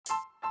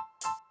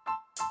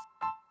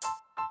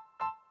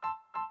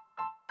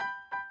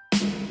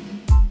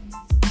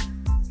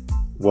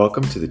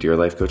Welcome to the Dear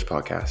Life Coach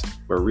podcast,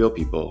 where real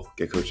people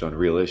get coached on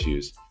real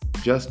issues,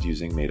 just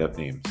using made-up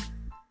names.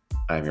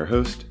 I'm your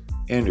host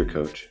and your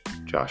coach,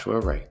 Joshua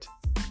Wright.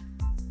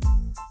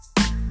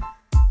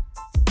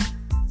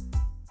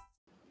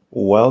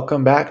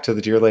 Welcome back to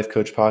the Dear Life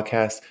Coach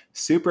podcast.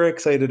 Super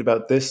excited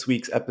about this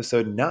week's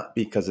episode, not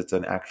because it's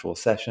an actual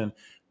session,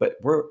 but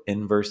we're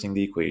inversing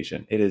the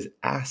equation. It is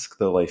Ask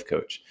the Life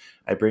Coach.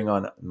 I bring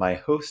on my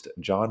host,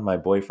 John, my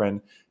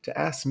boyfriend, to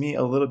ask me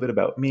a little bit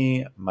about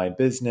me, my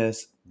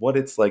business, what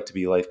it's like to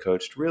be life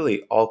coached.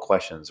 Really, all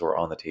questions were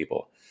on the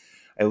table.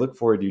 I look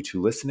forward to you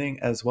to listening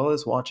as well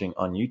as watching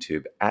on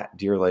YouTube at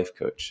Dear Life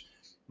Coach.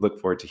 Look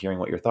forward to hearing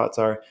what your thoughts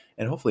are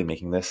and hopefully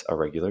making this a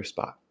regular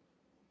spot.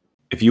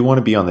 If you want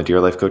to be on the Dear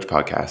Life Coach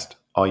podcast,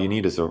 all you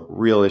need is a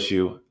real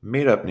issue,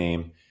 made up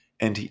name,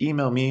 and to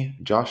email me,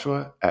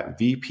 Joshua at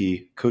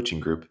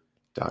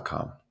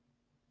vpcoachinggroup.com.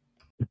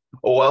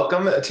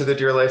 Welcome to the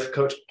Dear Life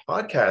Coach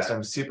podcast.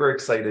 I'm super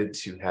excited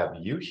to have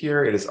you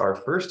here. It is our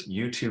first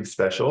YouTube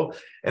special.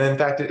 And in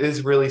fact, it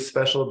is really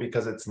special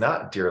because it's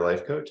not Dear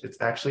Life Coach.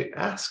 It's actually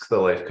Ask the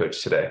Life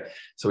Coach today.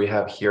 So we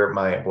have here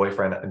my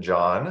boyfriend,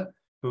 John,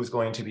 who's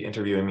going to be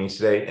interviewing me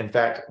today. In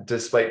fact,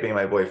 despite being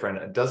my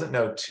boyfriend, doesn't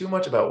know too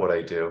much about what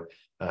I do.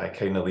 I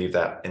kind of leave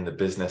that in the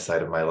business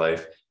side of my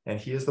life, and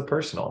he is the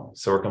personal.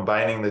 So we're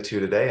combining the two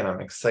today, and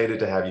I'm excited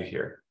to have you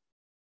here.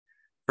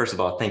 First of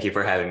all, thank you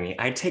for having me.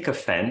 I take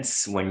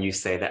offense when you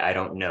say that I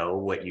don't know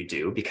what you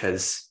do,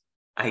 because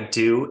I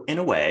do in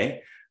a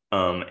way.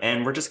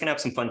 And we're just going to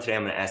have some fun today.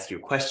 I'm going to ask you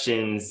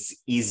questions,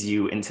 ease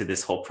you into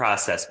this whole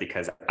process,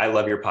 because I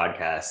love your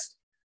podcast.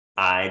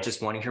 I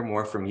just want to hear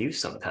more from you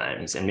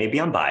sometimes, and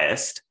maybe I'm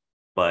biased,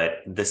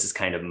 but this is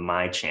kind of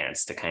my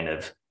chance to kind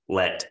of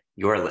let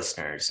your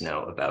listeners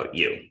know about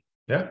you.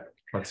 Yeah,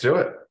 let's do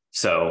it.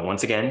 So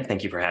once again,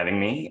 thank you for having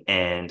me.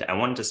 And I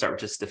wanted to start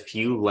with just a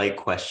few light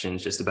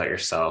questions just about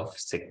yourself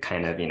to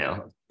kind of,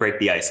 break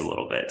the ice a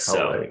little bit.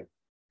 So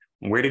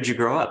where did you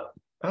grow up?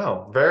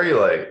 Oh, very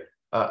light.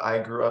 I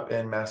grew up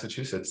in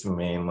Massachusetts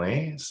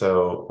mainly.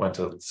 So went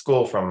to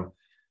school from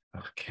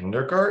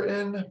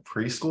kindergarten,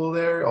 preschool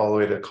there, all the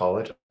way to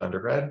college,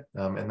 undergrad,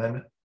 and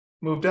then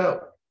moved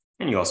out.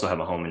 And you also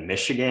have a home in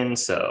Michigan,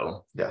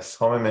 so... Yes,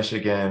 home in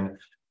Michigan,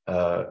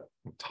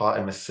 taught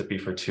in Mississippi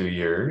for 2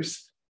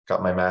 years,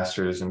 got my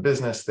master's in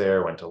business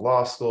there, went to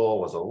law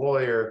school, was a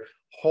lawyer,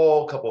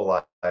 whole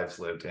couple lives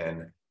lived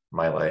in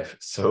my life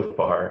so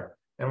far,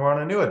 and we're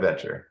on a new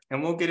adventure.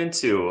 And we'll get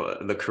into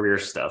the career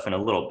stuff in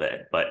a little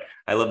bit, but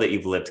I love that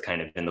you've lived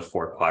kind of in the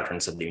 4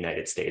 quadrants of the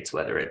United States,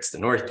 whether it's the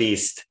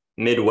Northeast,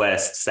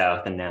 Midwest,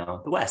 South, and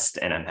now the West.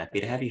 And I'm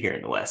happy to have you here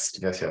in the West.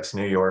 Yes.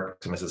 New York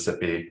to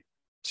Mississippi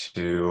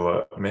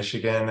to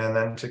Michigan and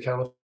then to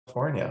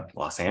California.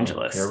 Los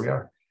Angeles. Here we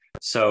are.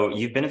 So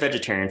you've been a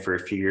vegetarian for a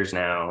few years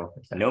now.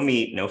 No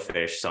meat, no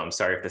fish. So I'm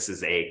sorry if this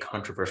is a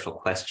controversial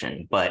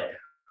question, but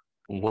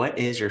what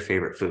is your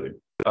favorite food?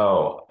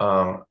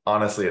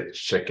 Honestly, it's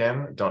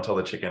chicken. Don't tell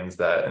the chickens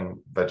that, and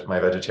my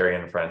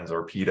vegetarian friends,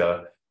 or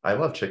PETA. I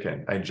love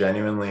chicken. I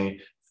genuinely,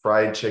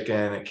 fried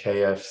chicken,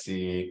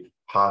 KFC,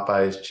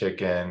 Popeye's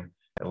chicken.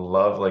 I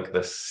love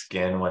the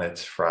skin when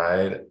it's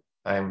fried.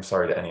 I'm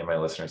sorry to any of my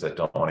listeners that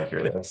don't want to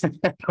hear this,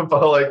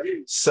 but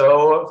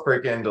so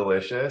freaking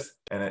delicious.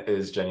 And it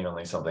is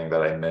genuinely something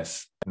that I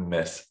miss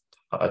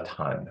a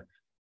ton.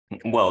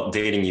 Well,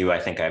 dating you, I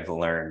think I've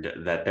learned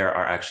that there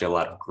are actually a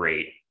lot of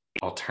great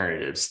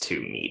alternatives to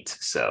meat.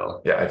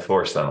 So yeah, I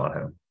forced them on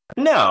him.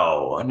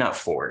 No, not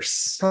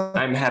force.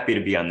 I'm happy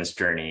to be on this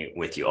journey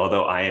with you,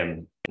 although I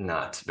am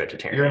not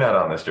vegetarian. You're not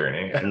on this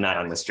journey. I'm not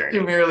on this journey.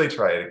 You merely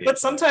try it again. But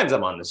sometimes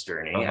I'm on this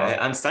journey.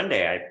 On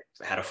Sunday, I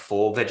had a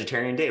full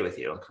vegetarian day with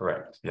you.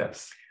 Correct.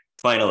 Yes.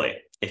 Finally,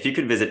 if you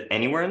could visit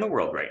anywhere in the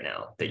world right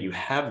now that you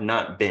have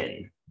not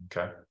been,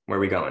 okay, where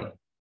are we going?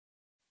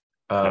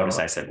 Notice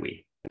I said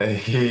we.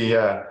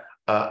 Yeah.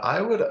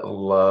 I would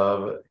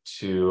love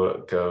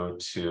to go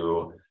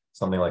to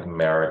something like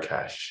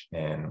Marrakesh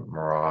in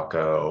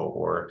Morocco,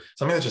 or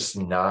something that's just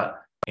not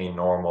a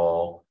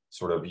normal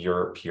sort of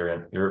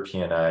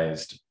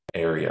Europeanized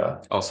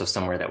area. Also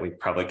somewhere that we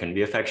probably couldn't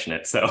be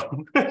affectionate.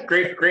 So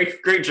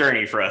great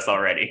journey for us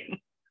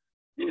already.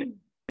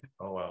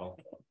 Oh, well.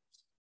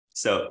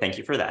 So thank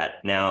you for that.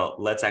 Now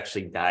let's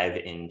actually dive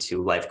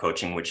into life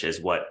coaching, which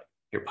is what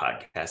your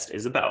podcast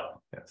is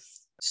about.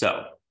 Yes.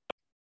 So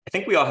I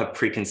think we all have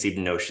preconceived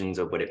notions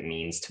of what it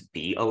means to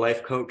be a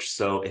life coach.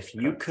 So if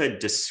you could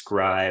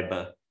describe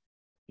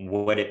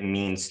what it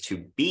means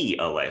to be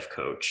a life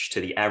coach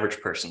to the average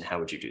person, how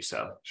would you do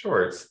so?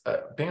 Sure. It's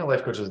being a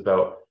life coach is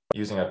about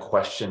using a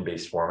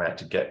question-based format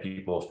to get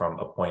people from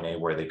a point A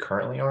where they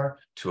currently are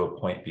to a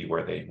point B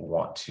where they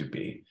want to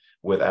be,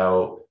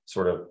 without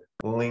sort of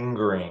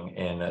lingering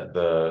in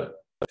the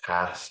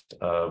past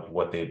of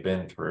what they've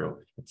been through.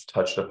 It's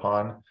touched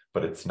upon,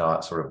 but it's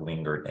not sort of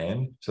lingered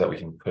in, so that we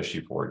can push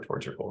you forward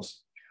towards your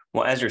goals.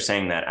 Well, as you're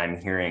saying that,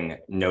 I'm hearing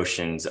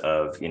notions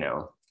of,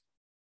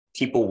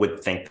 people would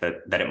think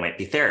that it might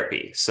be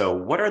therapy. So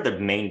what are the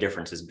main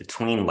differences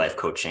between life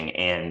coaching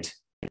and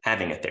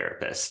having a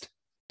therapist?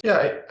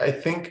 Yeah, I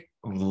think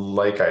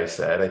Like I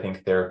said, I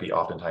think therapy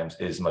oftentimes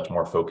is much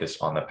more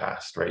focused on the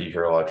past, right? You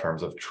hear a lot of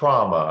terms of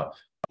trauma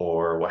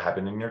or what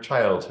happened in your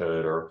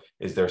childhood, or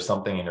is there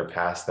something in your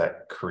past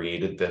that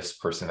created this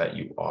person that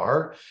you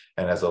are?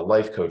 And as a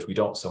life coach, we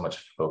don't so much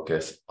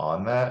focus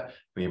on that.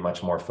 We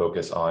much more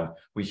focus on,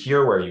 we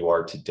hear where you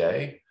are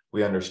today.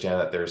 We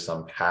understand that there's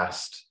some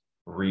past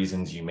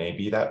reasons you may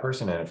be that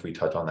person. And if we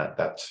touch on that,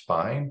 that's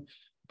fine.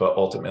 But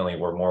ultimately,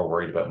 we're more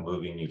worried about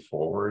moving you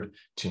forward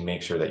to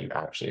make sure that you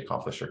actually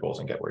accomplish your goals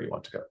and get where you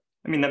want to go.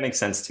 I mean, that makes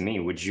sense to me.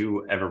 Would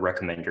you ever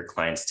recommend your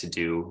clients to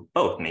do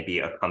both, maybe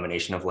a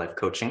combination of life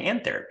coaching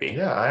and therapy?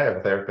 Yeah, I have a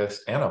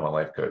therapist and I'm a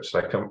life coach.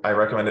 So I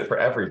recommend it for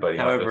everybody.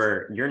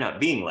 However, you're not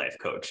being life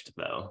coached,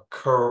 though.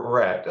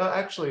 Correct.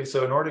 Actually,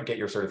 so in order to get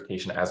your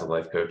certification as a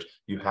life coach,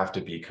 you have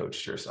to be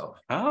coached yourself.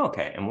 Oh,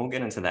 okay. And we'll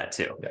get into that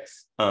too.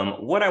 Yes.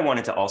 What I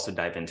wanted to also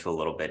dive into a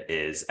little bit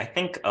is I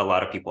think a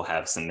lot of people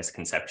have some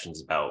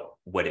misconceptions about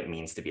what it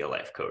means to be a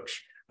life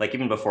coach. Like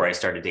even before I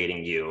started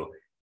dating you,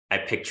 I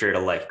pictured a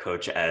life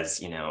coach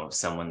as,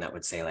 someone that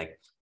would say like,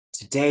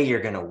 today you're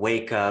going to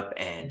wake up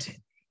and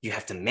you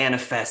have to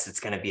manifest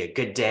it's going to be a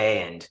good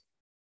day and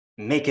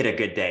make it a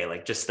good day,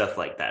 like just stuff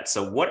like that.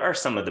 So what are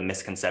some of the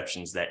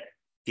misconceptions that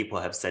people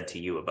have said to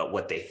you about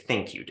what they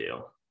think you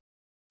do?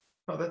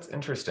 Oh, that's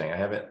interesting. I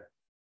haven't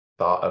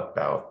thought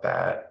about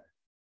that.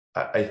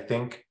 I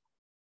think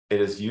it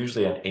is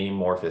usually an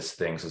amorphous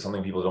thing. So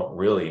something people don't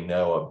really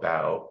know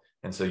about.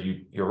 And so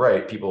you're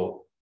right. People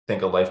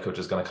think a life coach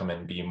is going to come in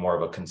and be more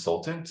of a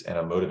consultant and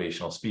a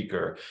motivational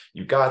speaker.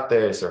 You got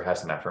this, or have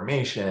some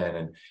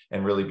affirmation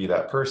and really be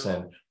that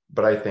person.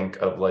 But I think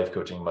of life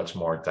coaching much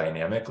more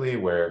dynamically,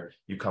 where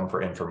you come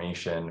for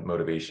information,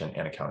 motivation,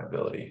 and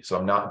accountability. So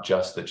I'm not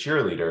just the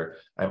cheerleader.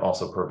 I'm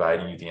also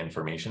providing you the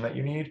information that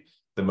you need,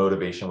 the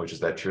motivation, which is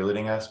that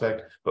cheerleading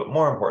aspect, but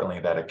more importantly,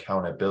 that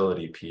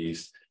accountability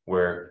piece,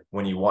 where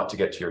when you want to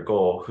get to your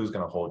goal, who's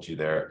going to hold you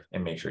there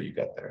and make sure you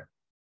get there.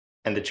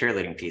 And the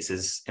cheerleading piece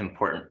is an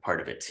important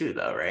part of it too,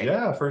 though, right?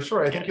 Yeah, for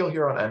sure. I think you'll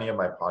hear on any of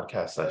my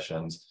podcast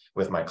sessions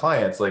with my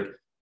clients, like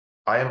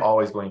I am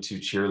always going to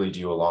cheerlead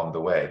you along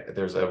the way.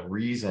 There's a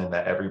reason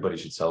that everybody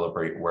should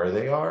celebrate where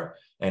they are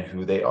and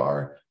who they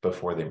are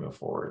before they move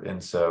forward.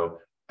 And so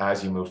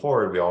as you move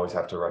forward, we always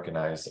have to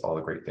recognize all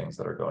the great things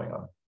that are going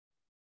on.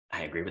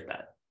 I agree with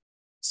that.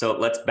 So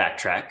let's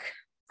backtrack.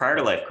 Prior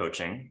to life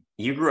coaching,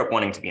 you grew up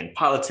wanting to be in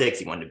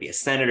politics, you wanted to be a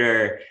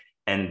senator,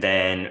 and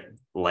then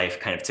life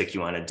kind of took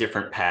you on a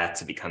different path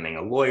to becoming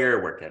a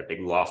lawyer, worked at a big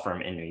law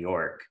firm in New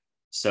York.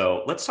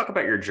 So let's talk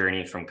about your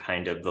journey from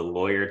kind of the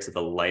lawyer to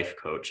the life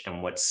coach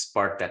and what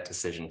sparked that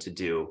decision to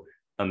do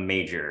a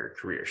major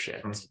career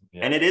shift.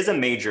 Yeah. And it is a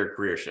major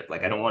career shift.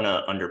 Like, I don't want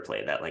to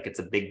underplay that. Like, it's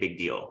a big, big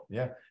deal.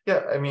 Yeah.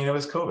 Yeah. I mean, it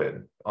was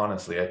COVID.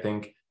 Honestly, I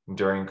think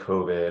during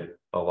COVID,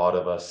 a lot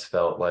of us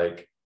felt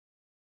like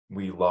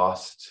we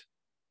lost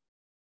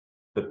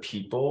the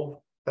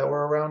people that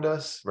were around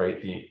us,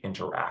 right? The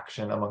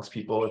interaction amongst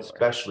people,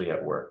 especially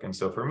at work. And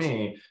so for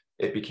me,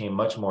 it became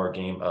much more a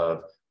game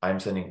of I'm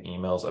sending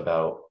emails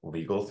about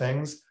legal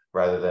things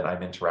rather than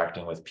I'm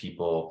interacting with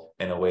people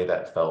in a way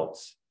that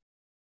felt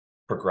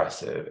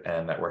progressive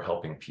and that we're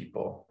helping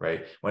people,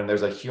 right? When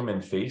there's a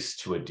human face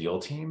to a deal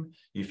team,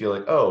 you feel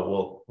like, oh,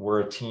 well,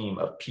 we're a team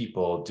of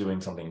people doing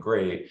something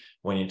great.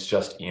 When it's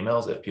just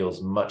emails, it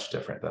feels much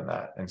different than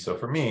that. And so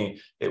for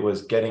me, it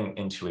was getting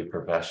into a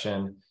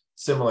profession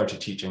similar to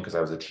teaching, because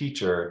I was a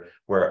teacher,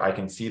 where I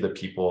can see the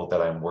people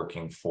that I'm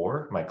working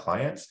for, my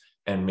clients,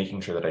 and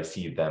making sure that I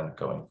see them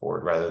going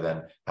forward rather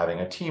than having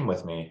a team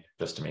with me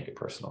just to make it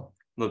personal.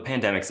 Well, the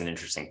pandemic's an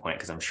interesting point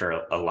because I'm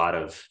sure a lot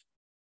of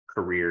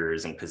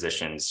careers and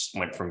positions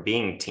went from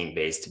being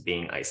team-based to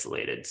being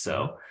isolated.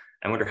 So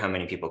I wonder how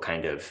many people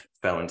kind of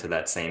fell into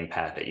that same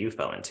path that you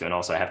fell into. And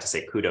also I have to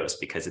say kudos,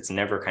 because it's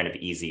never kind of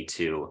easy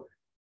to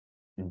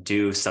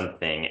do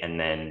something and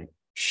then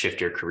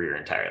shift your career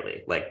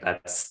entirely. Like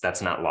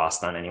that's not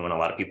lost on anyone. A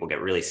lot of people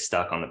get really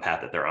stuck on the path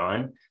that they're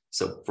on.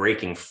 So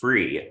breaking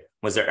free,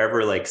 was there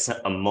ever like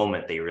a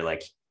moment that you were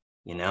like,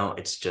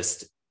 it's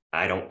just,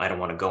 I don't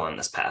want to go on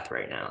this path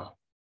right now?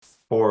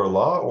 For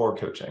law or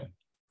coaching?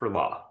 For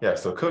law. Yeah.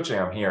 So coaching,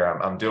 I'm here,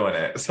 I'm doing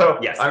it. So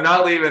yes, I'm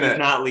not leaving it.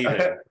 Not leaving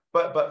it.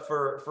 But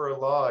for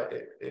law,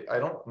 I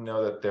don't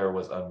know that there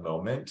was a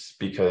moment,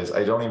 because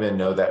I don't even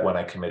know that when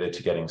I committed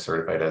to getting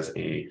certified as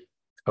a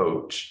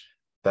coach,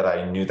 that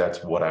I knew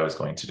that's what I was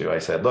going to do. I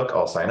said, look,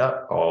 I'll sign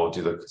up, I'll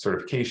do the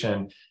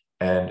certification.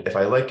 And if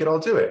I like it, I'll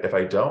do it. If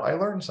I don't, I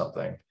learn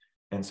something.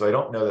 And so I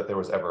don't know that there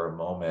was ever a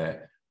moment.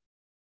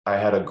 I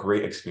had a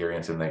great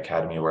experience in the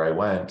academy where I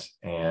went,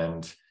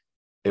 and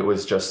it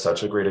was just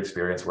such a great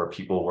experience where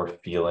people were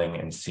feeling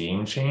and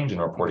seeing change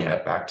and reporting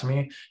that back to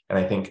me. And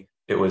I think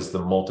it was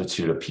the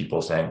multitude of people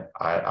saying,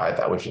 I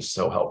that was just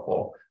so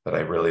helpful, that I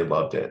really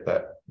loved it,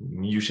 that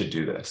you should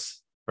do this.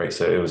 Right.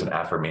 So it was an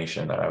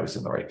affirmation that I was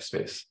in the right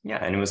space.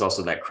 Yeah. And it was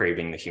also that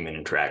craving the human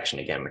interaction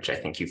again, which I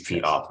think you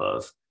feed off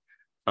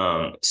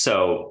of.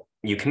 So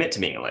you commit to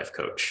being a life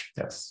coach.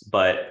 Yes.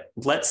 But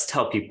let's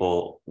tell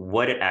people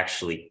what it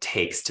actually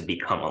takes to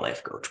become a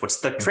life coach. What's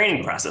the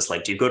training process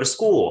like? Do you go to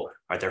school?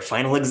 Are there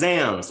final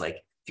exams? Like,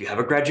 do you have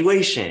a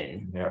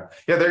graduation? Yeah,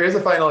 there is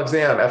a final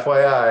exam,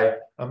 FYI,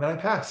 and I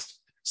passed.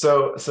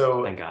 So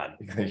Thank God.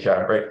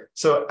 Yeah, right.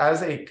 So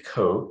as a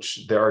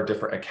coach, there are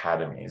different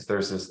academies.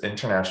 There's this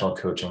International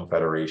Coaching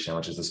Federation,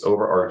 which is this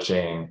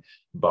overarching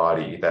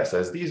body that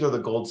says these are the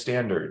gold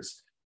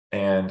standards.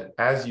 And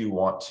as you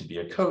want to be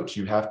a coach,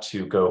 you have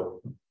to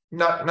go,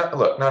 not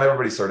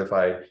everybody's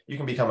certified. You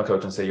can become a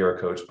coach and say you're a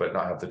coach, but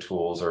not have the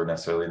tools or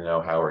necessarily the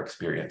know-how or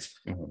experience.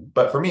 Mm-hmm.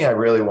 But for me, I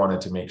really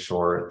wanted to make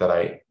sure that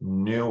I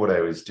knew what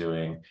I was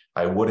doing.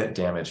 I wouldn't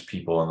damage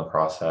people in the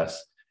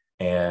process.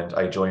 And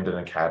I joined an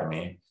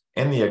academy.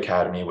 In the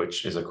academy,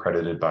 which is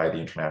accredited by the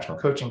International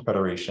Coaching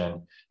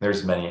Federation,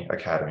 there's many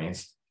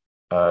academies.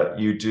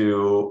 You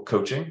do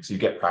coaching, so you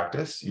get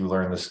practice. You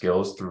learn the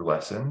skills through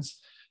lessons.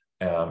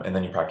 And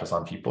then you practice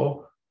on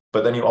people,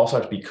 but then you also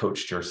have to be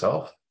coached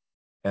yourself.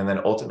 And then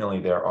ultimately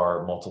there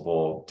are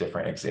multiple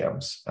different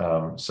exams.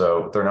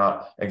 So they're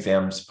not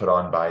exams put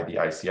on by the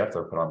ICF,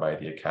 they're put on by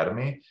the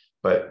academy,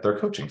 but they're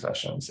coaching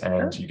sessions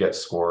and you get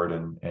scored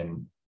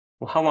and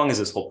well, how long does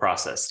this whole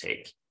process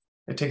take?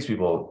 It takes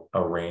people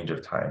a range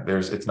of time.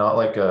 It's not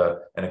like an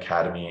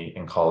academy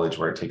in college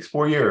where it takes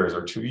 4 years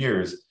or 2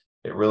 years.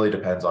 It really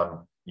depends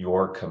on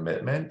your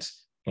commitment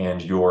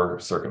and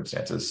your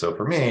circumstances. So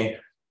for me,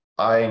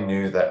 I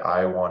knew that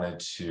I wanted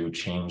to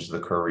change the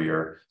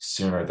career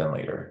sooner than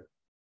later,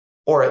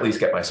 or at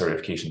least get my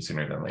certification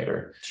sooner than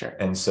later. Sure.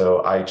 And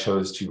so I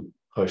chose to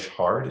push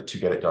hard to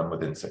get it done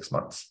within 6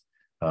 months.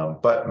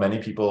 But many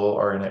people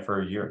are in it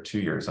for a year, 2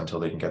 years until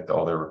they can get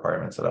all their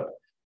requirements set up.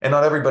 And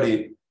not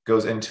everybody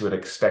goes into it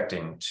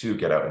expecting to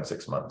get out in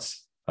 6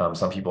 months.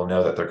 Some people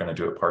know that they're going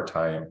to do it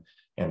part-time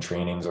and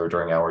trainings or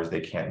during hours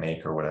they can't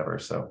make or whatever.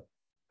 So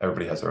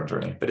everybody has their own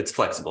journey. But it's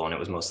flexible and it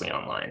was mostly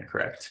online,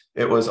 correct?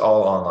 It was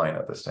all online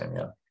at this time,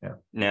 yeah.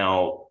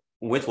 Now,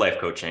 with life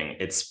coaching,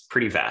 it's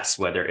pretty vast,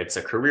 whether it's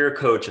a career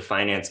coach, a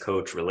finance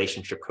coach,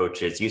 relationship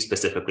coaches, you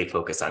specifically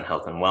focus on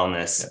health and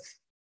wellness. Yes.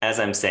 As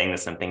I'm saying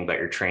this, I'm thinking about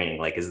your training.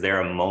 Like, is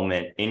there a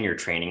moment in your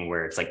training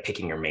where it's like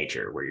picking your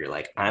major, where you're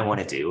like, I want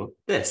to do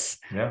this?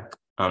 Yeah.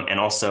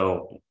 And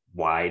also,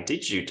 how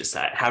did you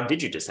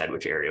decide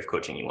which area of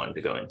coaching you wanted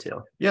to go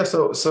into? Yeah,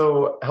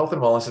 so health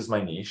and wellness is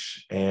my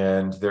niche,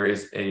 and there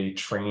is a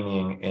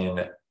training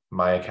in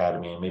my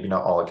academy, and maybe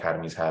not all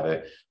academies have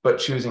it, but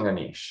choosing a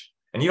niche.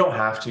 And you don't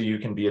have to, you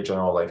can be a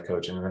general life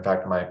coach. And in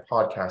fact, my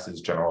podcast is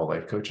general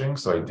life coaching,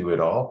 so I do it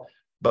all.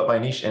 But my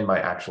niche in my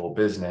actual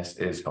business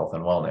is health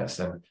and wellness.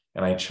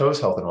 And I chose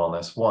health and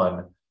wellness,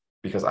 one,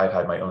 because I've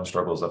had my own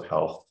struggles of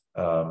health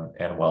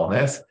and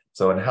wellness.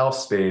 So in health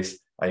space,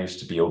 I used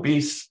to be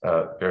obese,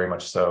 very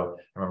much so.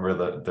 I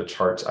remember the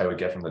charts I would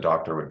get from the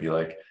doctor would be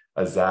like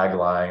a zag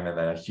line and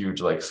then a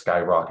huge like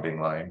skyrocketing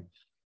line.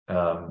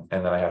 And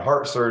then I had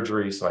heart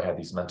surgery. So I had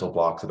these mental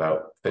blocks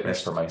about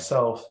fitness for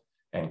myself.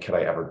 And could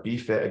I ever be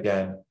fit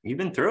again? You've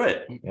been through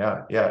it.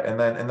 Yeah. And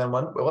then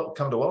when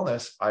come to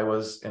wellness, I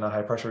was in a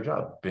high pressure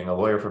job, being a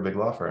lawyer for a big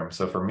law firm.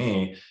 So for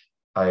me,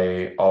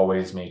 I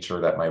always made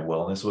sure that my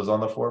wellness was on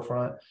the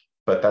forefront.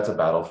 But that's a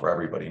battle for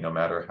everybody. No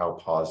matter how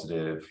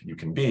positive you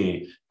can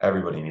be,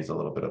 everybody needs a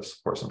little bit of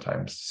support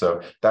sometimes.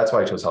 So that's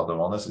why I chose health and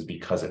wellness, is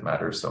because it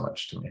matters so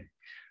much to me.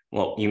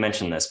 Well, you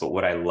mentioned this, but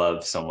what I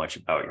love so much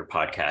about your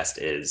podcast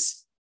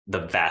is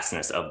the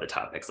vastness of the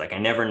topics. Like, I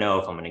never know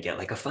if I'm going to get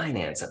like a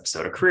finance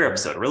episode, a career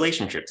episode, a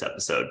relationships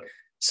episode.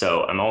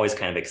 So I'm always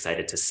kind of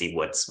excited to see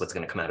what's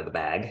going to come out of the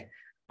bag.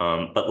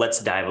 But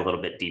let's dive a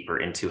little bit deeper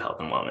into health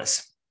and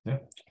wellness. Yeah.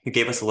 You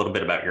gave us a little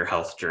bit about your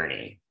health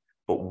journey,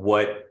 but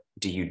what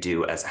do you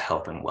do as a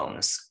health and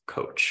wellness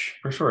coach?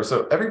 For sure.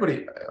 So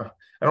everybody, I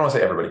don't want to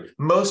say everybody,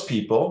 most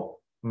people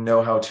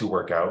know how to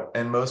work out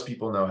and most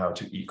people know how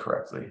to eat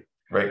correctly,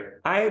 right?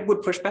 I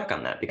would push back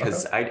on that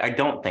because I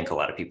don't think a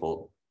lot of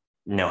people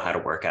know how to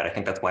work out. I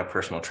think that's why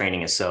personal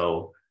training is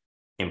so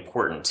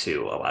important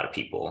to a lot of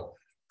people.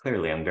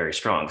 Clearly, I'm very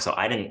strong, so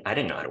I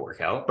didn't know how to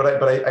work out.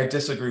 But I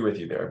disagree with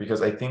you there,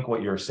 because I think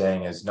what you're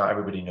saying is not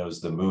everybody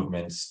knows the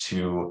movements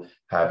to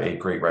have a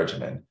great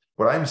regimen.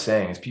 What I'm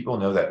saying is people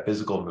know that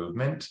physical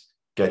movement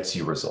gets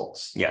you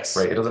results. Yes.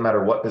 Right. It doesn't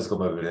matter what physical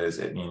movement it is.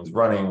 It means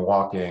running,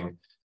 walking,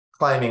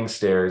 climbing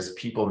stairs.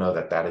 People know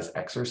that that is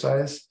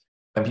exercise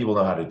and people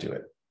know how to do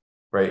it.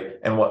 Right.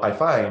 And what I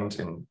find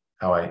and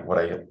what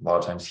I a lot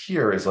of times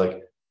hear is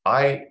like,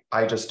 I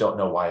just don't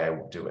know why I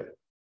won't do it.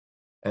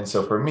 And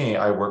so for me,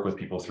 I work with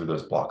people through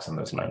those blocks and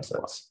those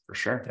mindsets. For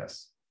sure.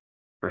 Yes.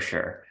 For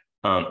sure.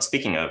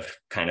 Speaking of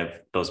kind of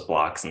those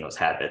blocks and those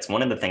habits,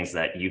 one of the things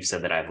that you've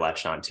said that I've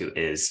latched onto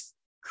is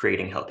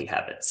creating healthy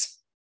habits.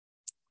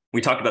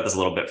 We talked about this a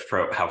little bit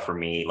for how for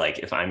me, like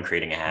if I'm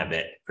creating a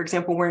habit, for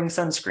example, wearing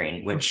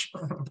sunscreen, which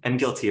I'm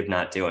guilty of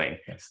not doing.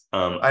 Yes.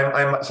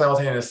 I'm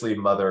simultaneously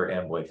mother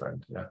and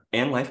boyfriend. Yeah.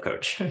 And life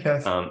coach.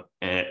 Yes.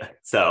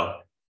 So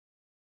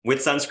with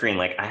sunscreen,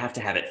 like I have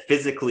to have it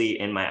physically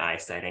in my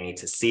eyesight. I need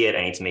to see it.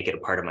 I need to make it a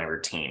part of my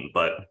routine.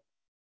 But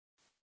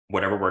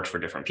whatever works for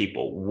different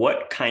people.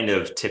 What kind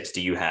of tips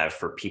do you have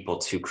for people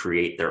to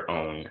create their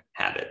own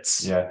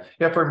habits? Yeah.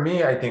 For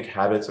me, I think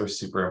habits are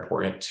super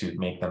important to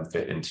make them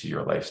fit into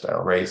your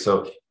lifestyle, right?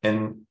 So,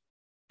 and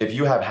if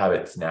you have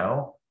habits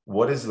now,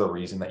 what is the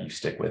reason that you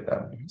stick with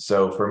them?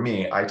 So for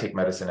me, I take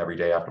medicine every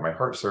day after my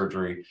heart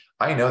surgery.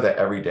 I know that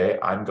every day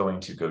I'm going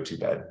to go to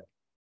bed.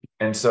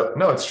 And so,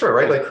 no, it's true,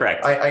 right? Like,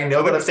 correct. I know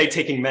I wouldn't say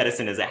taking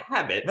medicine is a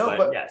habit, no,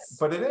 but yes.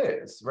 But it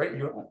is, right?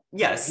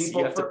 Yes,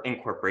 you have to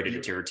incorporate it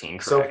into your routine.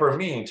 Correct. So for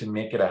me to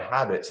make it a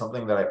habit,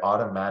 something that I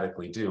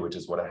automatically do, which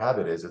is what a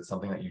habit is, it's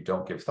something that you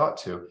don't give thought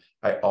to.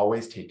 I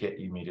always take it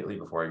immediately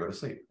before I go to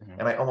sleep.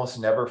 And I almost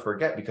never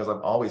forget because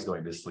I'm always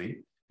going to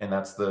sleep. And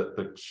that's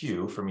the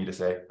cue for me to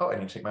say, oh, I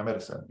need to take my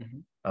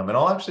medicine. And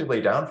I'll actually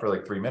lay down for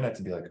like 3 minutes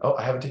and be like, oh,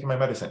 I haven't taken my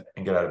medicine,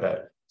 and get out of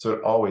bed. So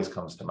it always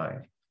comes to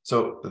mind.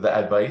 So the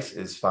advice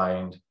is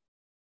find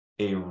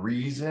a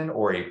reason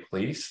or a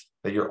place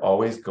that you're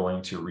always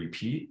going to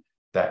repeat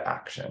that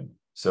action.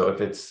 So if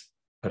it's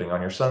putting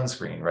on your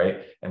sunscreen,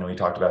 right? And we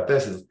talked about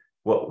this is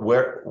what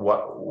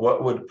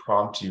would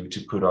prompt you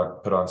to put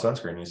on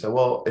sunscreen? You say,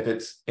 well, if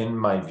it's in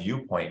my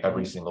viewpoint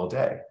every single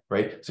day,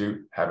 right? So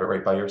you have it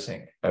right by your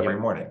sink every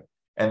morning.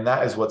 And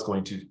that is what's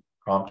going to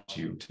prompt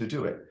you to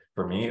do it.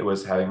 For me, it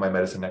was having my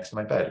medicine next to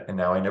my bed. And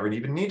now I never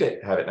even need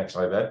to have it next to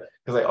my bed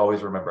because I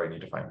always remember I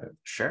need to find it.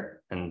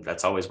 Sure. And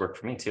that's always worked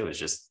for me too, is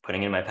just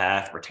putting in my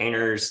path,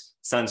 retainers,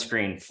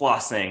 sunscreen,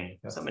 flossing,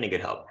 so many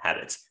good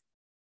habits.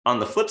 On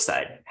the flip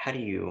side, how do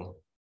you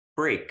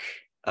break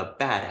a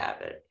bad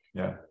habit?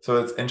 Yeah. So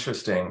it's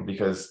interesting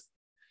because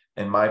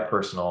in my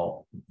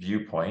personal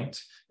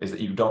viewpoint is that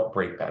you don't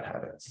break bad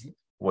habits.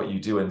 What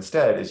you do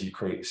instead is you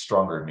create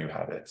stronger new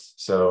habits.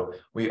 So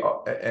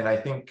I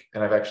think,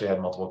 and I've actually had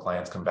multiple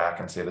clients come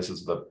back and say, this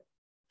is the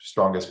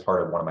strongest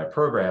part of one of my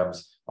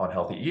programs on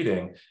healthy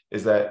eating,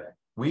 is that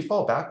we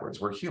fall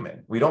backwards. We're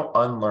human. We don't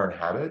unlearn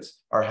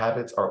habits.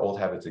 Our old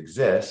habits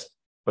exist,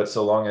 but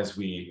so long as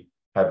we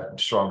have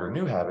stronger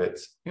new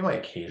habits, we might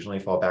occasionally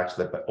fall back to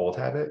the old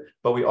habit,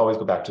 but we always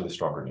go back to the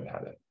stronger new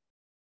habit.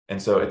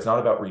 And so it's not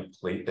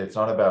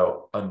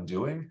about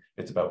undoing,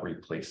 it's about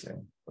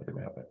replacing with a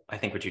new habit. I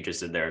think what you just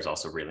did there is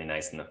also really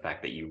nice in the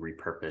fact that you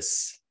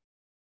repurpose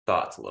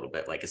thoughts a little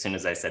bit. Like as soon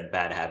as I said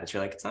bad habits,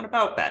 you're like, it's not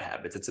about bad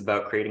habits, it's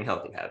about creating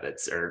healthy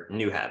habits or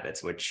new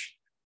habits, which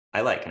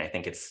I like. And I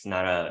think it's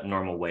not a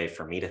normal way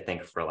for me to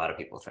think, for a lot of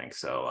people to think.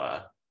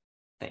 So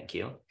thank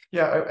you.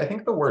 Yeah, I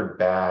think the word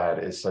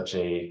bad is such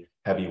a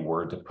heavy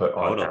word to put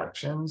on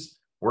actions.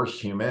 We're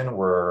human,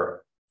 we're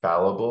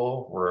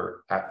fallible, we're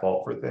at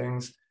fault for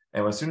things.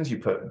 And as soon as you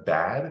put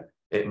bad,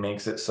 it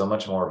makes it so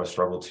much more of a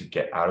struggle to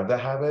get out of the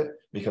habit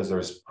because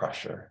there's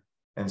pressure.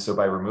 And so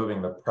by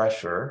removing the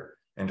pressure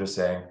and just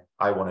saying,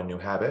 I want a new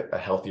habit, a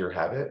healthier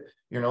habit,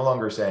 you're no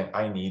longer saying,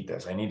 I need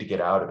this, I need to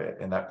get out of it.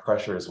 And that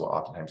pressure is what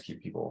oftentimes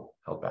keep people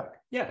held back.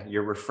 Yeah,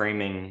 you're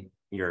reframing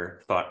your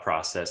thought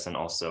process and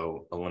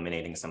also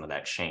eliminating some of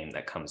that shame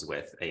that comes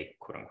with a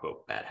quote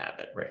unquote bad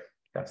habit. Right.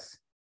 Yes.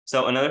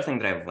 So another thing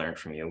that I've learned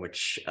from you,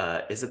 which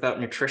is about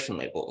nutrition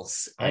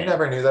labels. I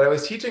never knew that I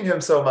was teaching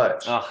him so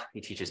much. Oh, he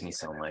teaches me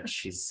so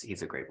much.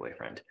 He's a great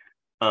boyfriend.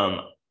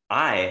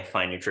 I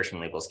find nutrition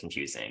labels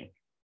confusing.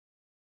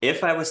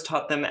 If I was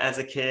taught them as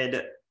a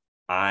kid,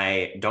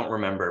 I don't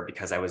remember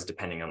because I was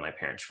depending on my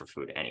parents for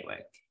food anyway.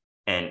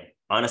 And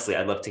honestly,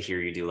 I'd love to hear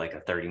you do like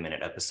a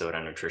 30-minute episode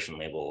on nutrition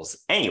labels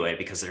anyway,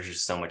 because there's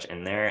just so much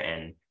in there.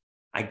 And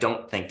I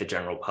don't think the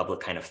general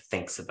public kind of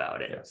thinks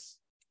about it. Yes.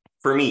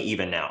 For me,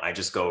 even now, I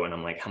just go and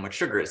I'm like, how much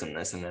sugar is in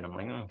this? And then I'm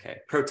like, oh, okay,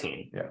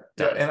 protein.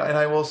 Yeah. And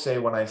I will say,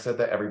 when I said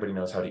that everybody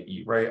knows how to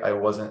eat right, I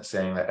wasn't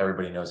saying that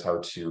everybody knows how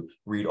to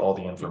read all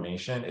the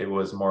information. It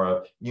was more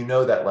of,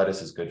 that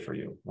lettuce is good for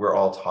you. We're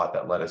all taught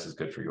that lettuce is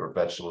good for you, or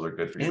vegetables are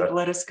good for you.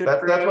 Lettuce good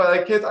for you? That's why,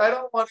 like, kids, I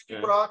don't want to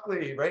eat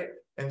broccoli, right?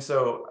 And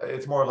so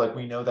it's more of like,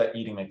 we know that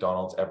eating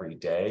McDonald's every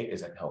day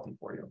isn't healthy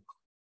for you.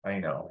 I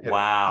know.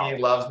 Wow.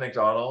 He loves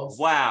McDonald's.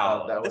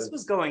 Wow. This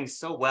was going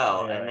so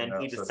well. Yeah, and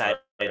then he decided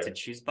to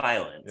choose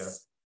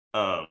violence.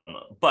 Yeah.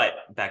 But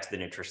back to the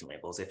nutrition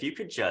labels. If you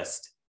could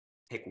just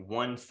pick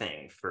one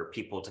thing for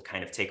people to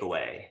kind of take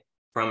away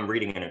from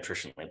reading a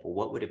nutrition label,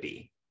 what would it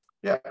be?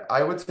 Yeah,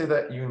 I would say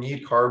that you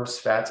need carbs,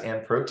 fats,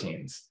 and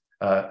proteins.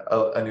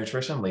 A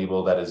nutrition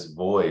label that is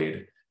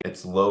void,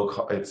 it's low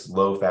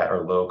fat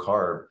or low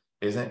carb,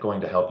 isn't going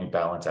to help you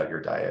balance out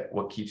your diet.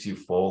 What keeps you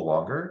full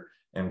longer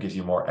and gives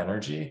you more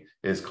energy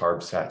is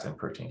carbs, fats, and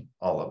protein,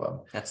 all of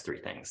them. That's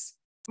 3 things.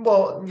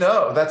 Well,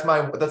 no, that's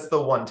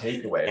the one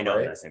takeaway, I know,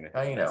 right?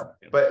 I know.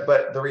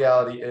 But the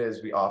reality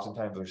is we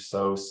oftentimes are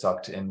so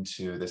sucked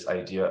into this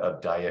idea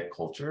of diet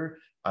culture.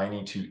 I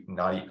need to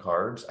not eat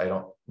carbs. I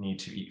don't need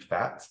to eat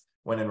fats.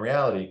 When in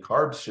reality,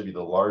 carbs should be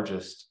the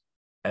largest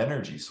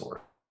energy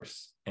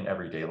source in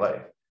everyday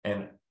life.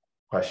 And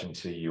question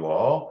to you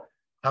all,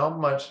 how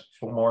much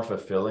more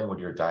fulfilling would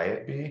your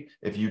diet be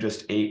if you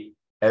just ate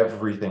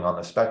everything on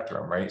the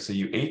spectrum, right? So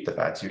you ate the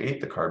fats, you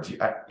ate the carbs, you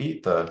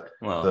ate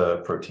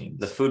the proteins.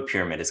 The food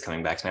pyramid is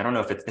coming back to me. I don't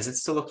know if is it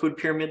still a food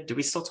pyramid? Do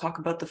we still talk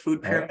about the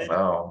food pyramid?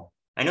 No.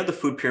 I know the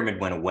food pyramid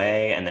went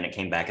away and then it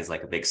came back as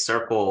like a big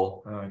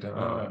circle. Oh, I don't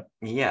know.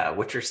 Yeah,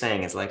 what you're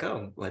saying is like,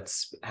 oh,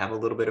 let's have a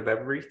little bit of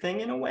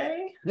everything in a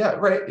way. Yeah,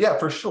 right. Yeah,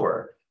 for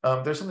sure.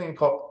 There's something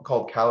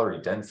called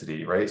calorie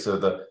density, right? So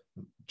the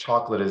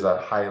chocolate is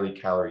a highly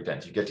calorie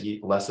dense. You get to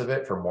eat less of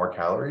it for more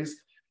calories,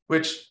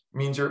 which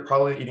means you're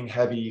probably eating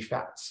heavy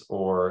fats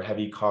or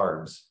heavy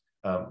carbs.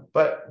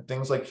 But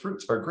things like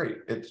fruits are great.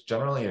 It's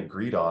generally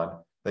agreed on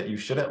that you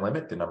shouldn't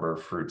limit the number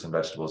of fruits and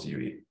vegetables you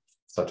eat,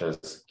 such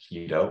as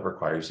keto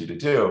requires you to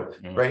do,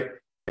 right?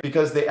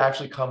 Because they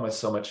actually come with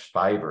so much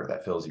fiber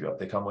that fills you up.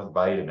 They come with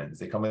vitamins.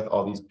 They come with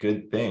all these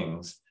good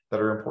things that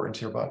are important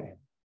to your body.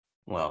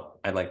 Well,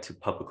 I'd like to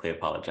publicly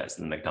apologize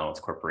to the McDonald's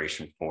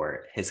Corporation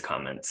for his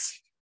comments.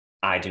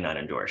 I do not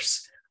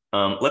endorse.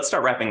 Let's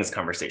start wrapping this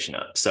conversation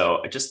up.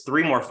 So just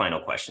 3 more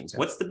final questions.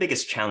 What's the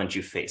biggest challenge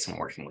you face when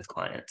working with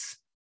clients?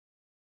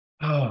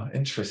 Oh,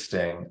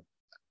 interesting.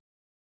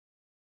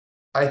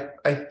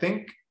 I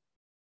think,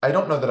 I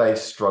don't know that I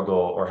struggle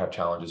or have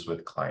challenges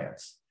with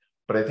clients,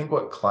 but I think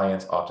what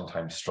clients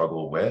oftentimes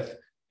struggle with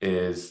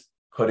is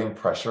putting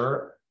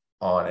pressure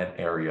on an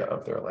area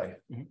of their life.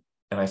 Mm-hmm.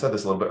 And I said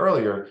this a little bit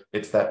earlier,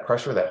 it's that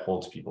pressure that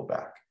holds people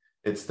back.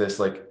 It's this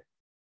like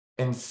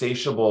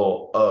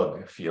insatiable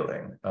ugh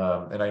feeling.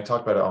 And I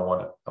talked about it on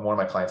one of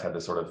my clients had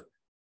this sort of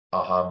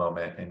aha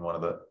moment in one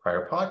of the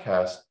prior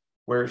podcasts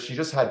where she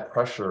just had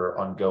pressure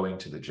on going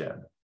to the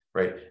gym,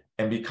 right?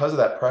 And because of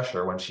that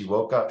pressure, when she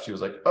woke up, she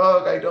was like,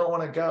 ugh, I don't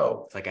want to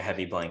go. It's like a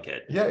heavy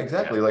blanket. Yeah,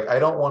 exactly. Yeah. Like, I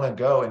don't want to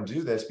go and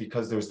do this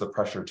because there's the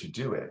pressure to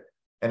do it.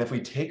 And if we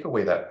take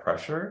away that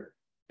pressure,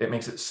 it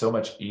makes it so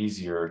much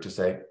easier to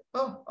say,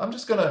 oh, I'm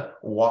just going to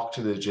walk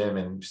to the gym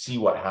and see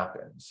what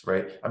happens,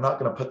 right? I'm not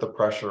going to put the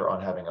pressure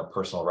on having a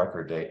personal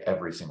record day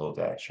every single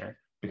day. Sure.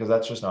 Because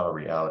that's just not a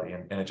reality.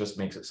 And it just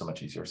makes it so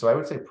much easier. So I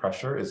would say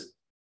pressure is,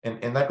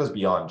 and that goes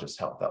beyond just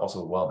health, that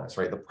also wellness,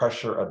 right? The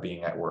pressure of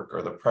being at work,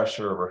 or the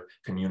pressure of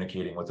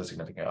communicating with a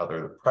significant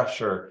other, the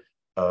pressure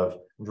of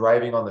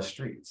driving on the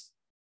streets.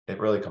 It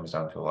really comes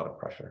down to a lot of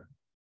pressure.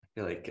 I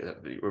feel like,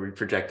 were we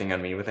projecting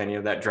on me with any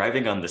of that?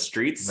 Driving on the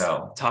streets?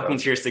 No. Talking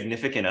to your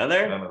significant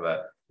other? None of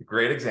that.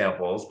 Great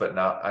examples, but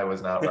I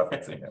was not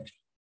referencing them.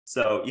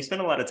 So you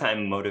spend a lot of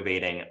time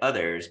motivating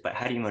others, but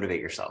how do you motivate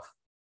yourself?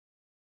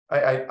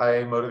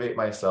 I motivate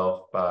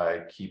myself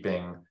by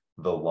keeping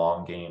the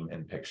long game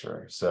in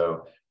picture.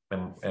 So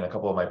in a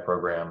couple of my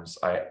programs,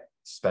 I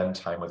spend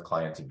time with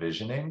clients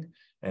visioning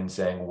and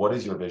saying, what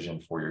is your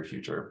vision for your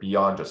future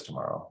beyond just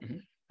tomorrow? Mm-hmm.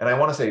 And I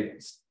want to say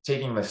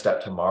taking the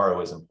step tomorrow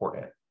is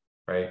important,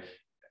 right?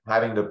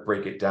 Having to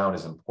break it down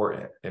is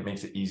important. It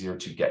makes it easier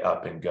to get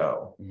up and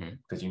go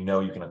because you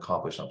know you can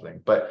accomplish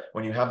something. But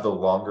when you have the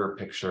longer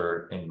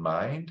picture in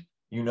mind,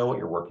 you know what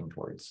you're working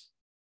towards.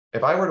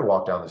 If I were to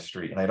walk down the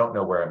street and I don't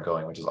know where I'm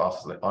going, which is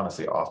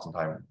honestly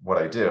oftentimes what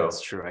I do. That's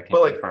true. I can't.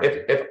 But like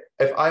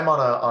if I'm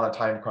on a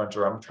time crunch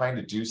or I'm trying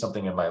to do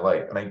something in my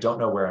life and I don't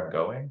know where I'm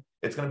going,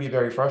 it's going to be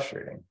very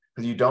frustrating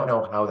because you don't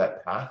know how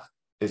that path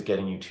is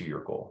getting you to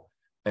your goal.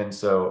 And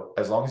so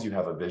as long as you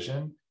have a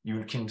vision,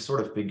 you can sort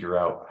of figure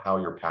out how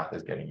your path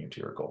is getting you to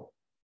your goal.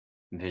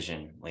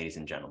 Vision, ladies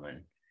and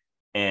gentlemen.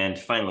 And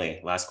finally,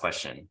 last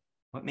question.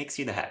 What makes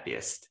you the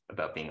happiest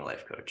about being a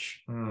life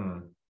coach?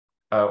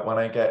 When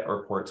I get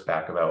reports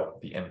back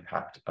about the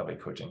impact of a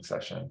coaching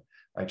session,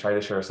 I try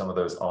to share some of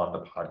those on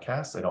the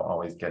podcast. I don't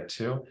always get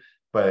to,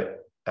 but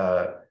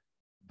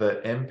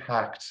the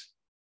impact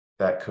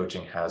that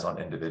coaching has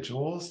on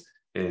individuals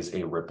is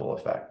a ripple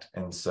effect.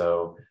 And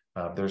so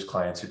there's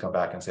clients who come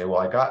back and say, well,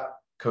 I got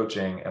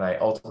coaching and I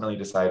ultimately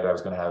decided I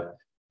was going to have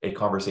a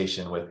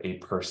conversation with a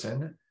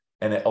person,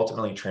 and it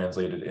ultimately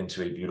translated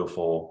into a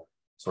beautiful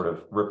sort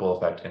of ripple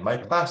effect in my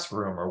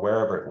classroom or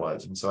wherever it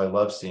was. And so I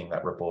love seeing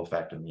that ripple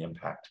effect and the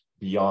impact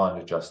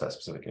beyond just that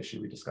specific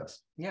issue we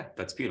discussed. Yeah,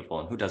 that's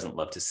beautiful. And who doesn't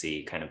love to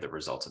see kind of the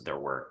results of their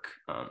work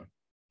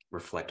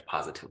reflect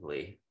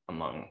positively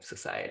among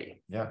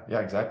society? Yeah,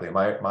 exactly.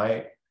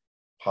 My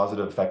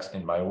positive effects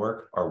in my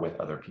work are with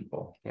other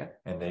people. Yeah.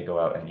 And they go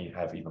out and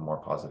have even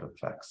more positive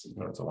effects.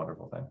 So it's a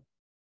wonderful thing.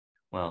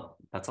 Well,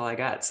 that's all I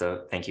got.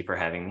 So thank you for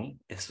having me.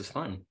 This was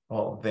fun.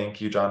 Well,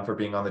 thank you, John, for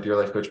being on the Dear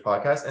Life Coach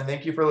podcast. And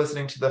thank you for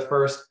listening to the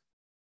first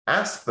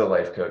Ask the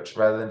Life Coach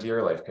rather than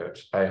Dear Life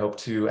Coach. I hope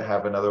to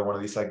have another one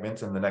of these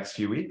segments in the next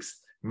few weeks,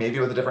 maybe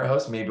with a different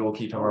host. Maybe we'll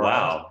keep him around.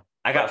 Wow.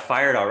 I got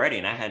fired already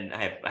and I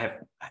have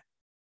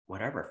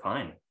whatever.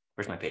 Fine.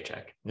 Where's my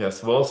paycheck?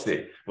 Yes, we'll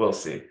see.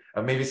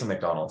 Maybe some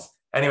McDonald's.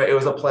 Anyway, it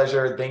was a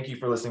pleasure. Thank you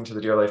for listening to the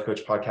Dear Life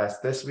Coach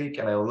podcast this week.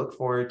 And I look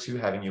forward to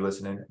having you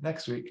listen in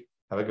next week.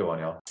 Have a good one,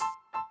 y'all.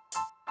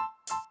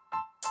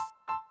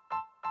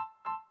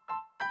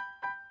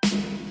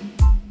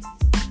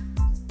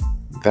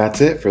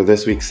 That's it for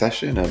this week's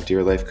session of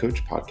Dear Life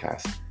Coach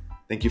podcast.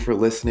 Thank you for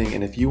listening.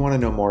 And if you want to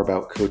know more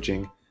about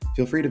coaching,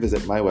 feel free to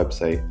visit my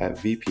website at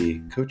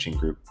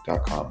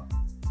vpcoachinggroup.com.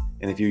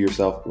 And if you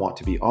yourself want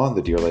to be on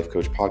the Dear Life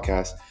Coach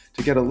podcast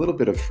to get a little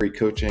bit of free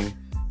coaching,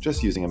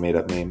 just using a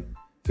made-up name,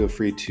 feel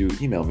free to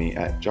email me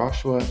at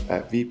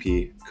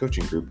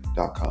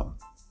joshua@vpcoachinggroup.com.